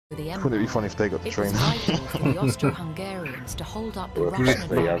the Empire. Wouldn't it be funny if they got the It was train? vital for the Austro-Hungarians to hold up the Russian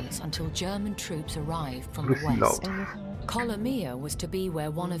advance until German troops arrived from the west. Kolomea was to be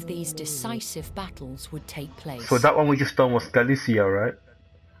where one of these decisive battles would take place. So that one we just done was Galicia, right?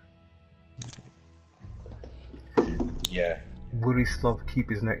 Yeah. Borislav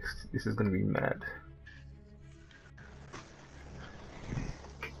Keep is next. This is gonna be mad.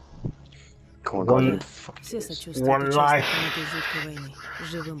 One life.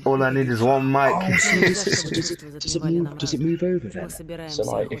 All I need is one mic. Does it move over then? So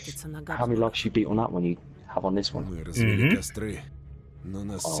like, how many lives you beat on that one you have on this one?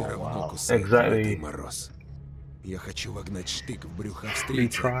 Exactly. Я хочу вогнать штык в брюхо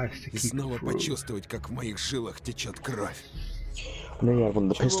австрийца и снова почувствовать, как в моих жилах течет кровь. Чего бы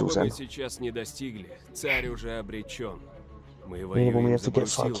вы сейчас не достигли, царь уже обречен. Мы воюем за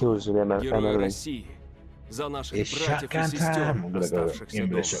Брусилу, герои России, за наших братьев и сестер, оставшихся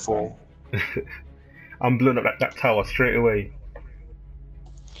дома. I'm blowing up that tower straight away.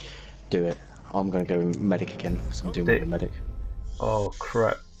 Do it. I'm gonna go medic again, because I'm doing the medic. Oh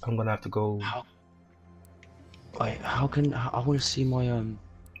crap, I'm gonna have to go... Wait, how can... I want to see my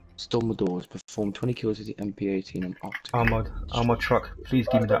Stormadors perform 20 kills with the MP18 and Optic. Armored truck. Please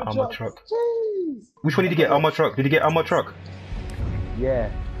give me that armored truck. Which one did you get? Armored truck. Did you get armored truck? Yeah.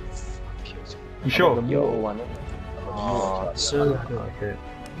 You sure? So... Okay.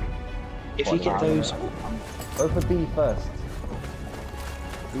 If you get those... Go for B first.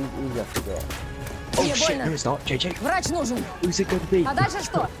 B's easier to get. Oh shit, no it's not, JJ. Врач нужен. Who's it gonna be? А дальше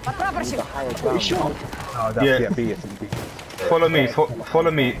что? Подпрапорщик. Yeah. Follow me,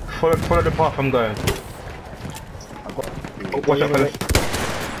 follow me, follow the path I'm going. Watch out, fellas.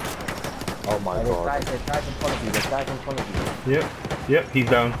 Oh my god. There's guys in front of you, there's guys in front of you. Yep, he's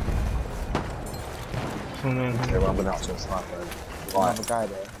down. Okay, well, I'm gonna have to snipe there. Another guy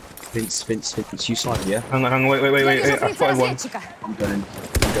there. Vince, you snipe, yeah? Hang on, wait, I spotted one. I'm going in.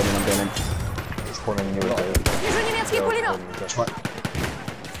 It's spawning in your way. Вижу немецкий пулемет.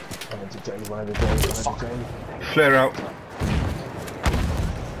 Flare out.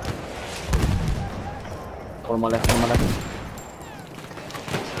 One on my left,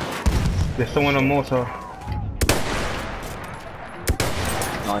 There's someone on mortar.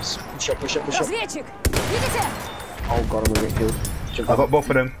 Nice. Push up. Разведчик. Видите? Oh god, I'm gonna get killed. I got both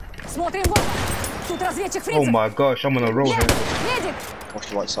of them. Смотрим в оба. Тут разведчик фрицев. Oh my gosh, I'm on a roll here. Медик. Watch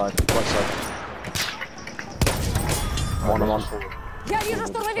the right side. One on. Я вижу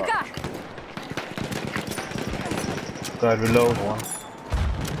штурмовика. God, reload.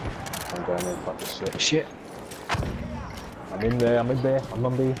 I'm going in, fuck this shit. Shit. I'm in there, I'm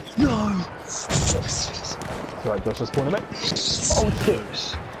on B. No! Right, Josh, just spawn him in. Oh shit!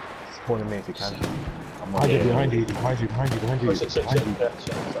 Spawn him in if you can. Behind you. Oh shit,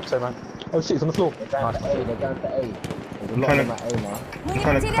 so man. Oh shit, it's on the floor. They're going for A, they're going for A. There's a lot of them at A now. Мы не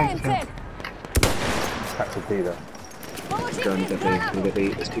потеряем цель. Back to B there. Going to get B.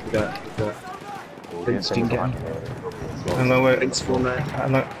 Let's keep it going. Vince, can get him. Hang on, wait. Vince, spawn there.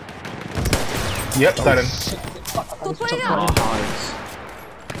 Hang on. Yep, got him. Тут Oh, пулемет. nice.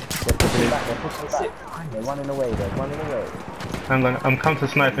 They're pushing back. They're running away. Hang on, I'm counter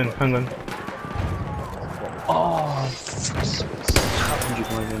sniping. Hang on. Oh, how can you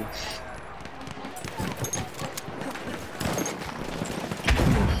find him?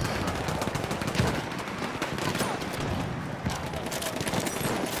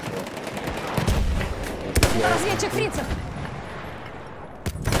 Разведчик фрицев.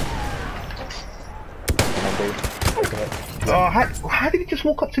 Oh, how did he just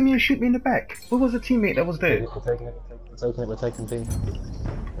walk up to me and shoot me in the back? Where was the teammate that was there? We're taking B.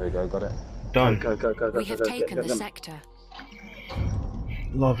 There we go, got it. Done. Go. We have taken the sector.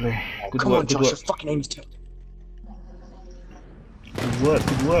 Lovely. Good Come work, on, good Josh, work. your fucking aim's terrible. Good work.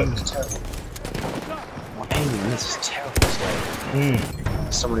 My aiming, this is terrible.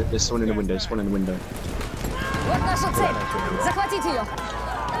 There's someone in the window, Вот наша цель. Захватить ее.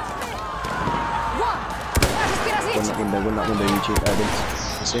 Вон. Вражеский разведчик. Win that window,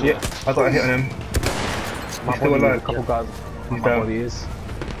 Vince. Yeah, I got a hit on him. He's still alive. A couple guys. He's My down. body is.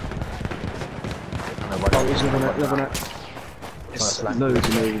 Oh, he's living it. There's loads of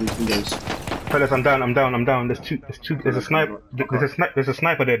these windows. Fellas, I'm down. There's a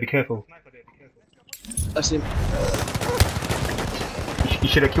sniper there, be careful. That's him. You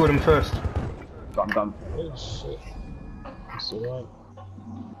should have killed him first. I'm done. Oh shit. It's alright.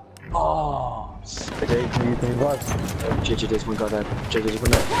 Oh! Okay, can you revive? JJ, there's one guy there. JJ, there's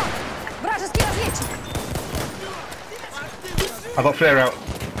one there. Вражеский разведчик. I got flare out.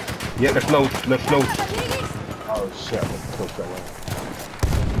 Yeah, let's load. Oh shit, I was close that way.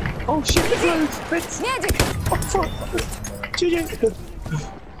 Oh shit, it's Medic! oh fuck! GG!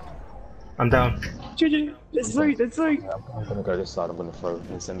 I'm down. GG! Let's three, let's three! I'm gonna go this side, I'm gonna throw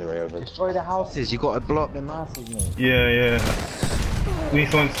incendiary over. Destroy the houses, you gotta block them houses, mate. Yeah. We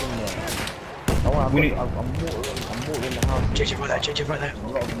need someone. I'm mortaring the house. JJ right there.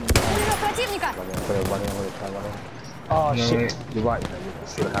 Увидел противника! Oh No, shit, wait. you're right, man. You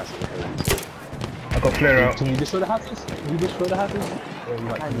destroy the houses. I got flare out. Can you destroy the houses? Can you destroy the houses? Or you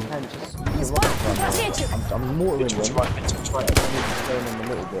like, You can just... Не спать, тут разведчик! I'm mortaring them. Right. I need to slow them a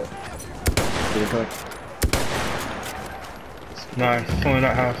little bit. Nice. Someone in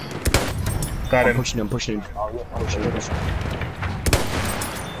that house. Got I'm him. pushing him.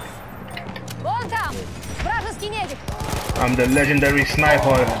 Вон там! Вражеский медик! I'm the legendary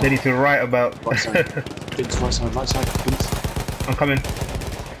sniper they need to write about. Vince, right side, Vince. I'm coming.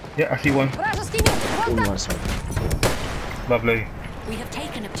 Yeah, I see one. Вражеский медик! On Вон the там! right side. Lovely. We have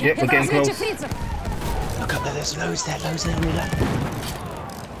taken Yep, objective. we're Это getting close. разведчик фрицев! Look up there, there's loads there on the left.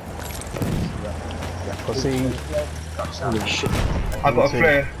 see. Holy shit. I got a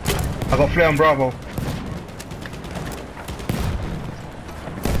flare. I got flare on Bravo.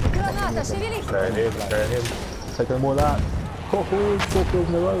 Граната, шевелись! There it is. Take them all out. 4 kills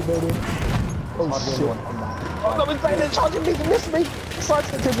in a row, baby. Oh shit. Oh, I'm insane, they're charging me, they missed me.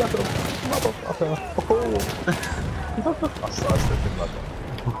 Sidestepped him like a motherfucker. Oh. I sidestepped him like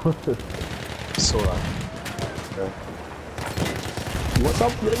that. Saw that. Okay. What's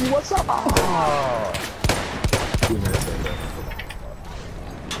up? Baby? What's up? Oh. 2 minutes later.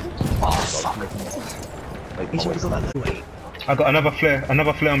 Oh fuck. He's already got that little way. I got another flare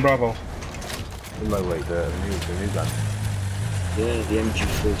on Bravo. No way, the new gun. Yeah, the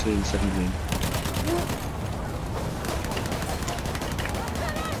MG14, 17.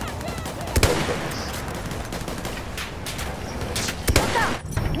 Вот там!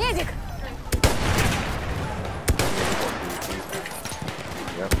 Медик!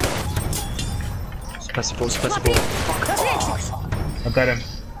 Suppressible. Смотри! Разведчик! I got him.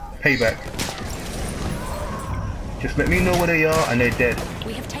 Payback. Just let me know where they are and they're dead.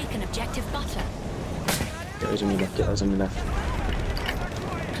 We have taken objective butter. Get those on your left,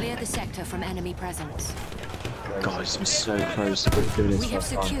 Clear the sector from enemy presence. God, it's been so close to doing this. We have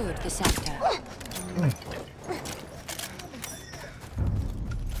secured the sector.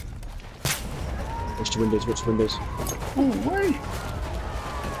 Watch the windows. Ooh, wait.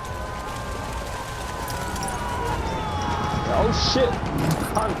 Oh shit!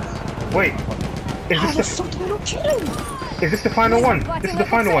 Wait. Is this the final one? This is the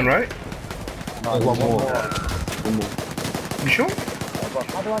final one, right? No, one more. You sure?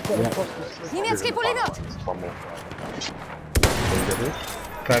 How do I get across this? Немецкий пулемет! One more.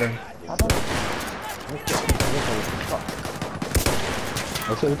 Got him. I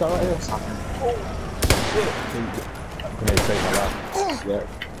said, we got right here. Oh shit! Grenade saved my life. Yeah.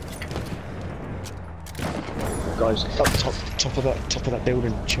 Guys, up top of that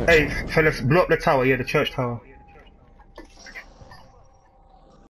building, church. Hey, fellas, blow up the tower. Yeah, the church tower.